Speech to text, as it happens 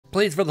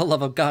Please, for the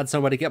love of God,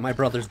 somebody get my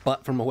brother's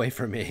butt from away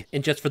from me.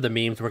 And just for the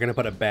memes, we're gonna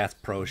put a Bass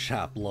Pro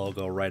Shop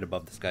logo right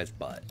above this guy's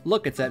butt.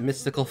 Look, it's that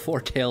mystical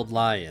four-tailed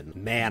lion.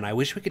 Man, I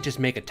wish we could just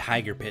make a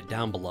tiger pit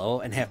down below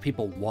and have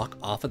people walk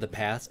off of the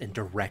pass and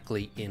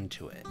directly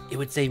into it. It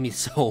would save me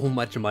so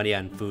much money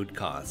on food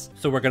costs.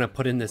 So we're gonna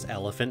put in this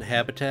elephant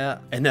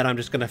habitat, and then I'm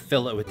just gonna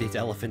fill it with these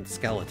elephant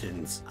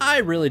skeletons. I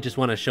really just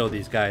wanna show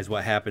these guys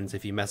what happens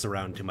if you mess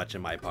around too much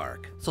in my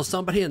park. So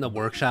somebody in the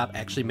workshop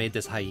actually made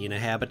this hyena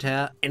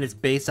habitat, and it's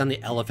based on the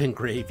elephant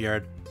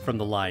graveyard from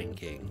The Lion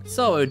King.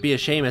 So it would be a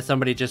shame if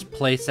somebody just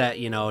placed that,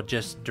 you know,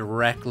 just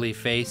directly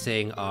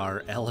facing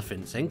our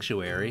elephant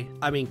sanctuary.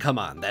 I mean, come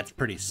on, that's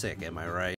pretty sick, am I right?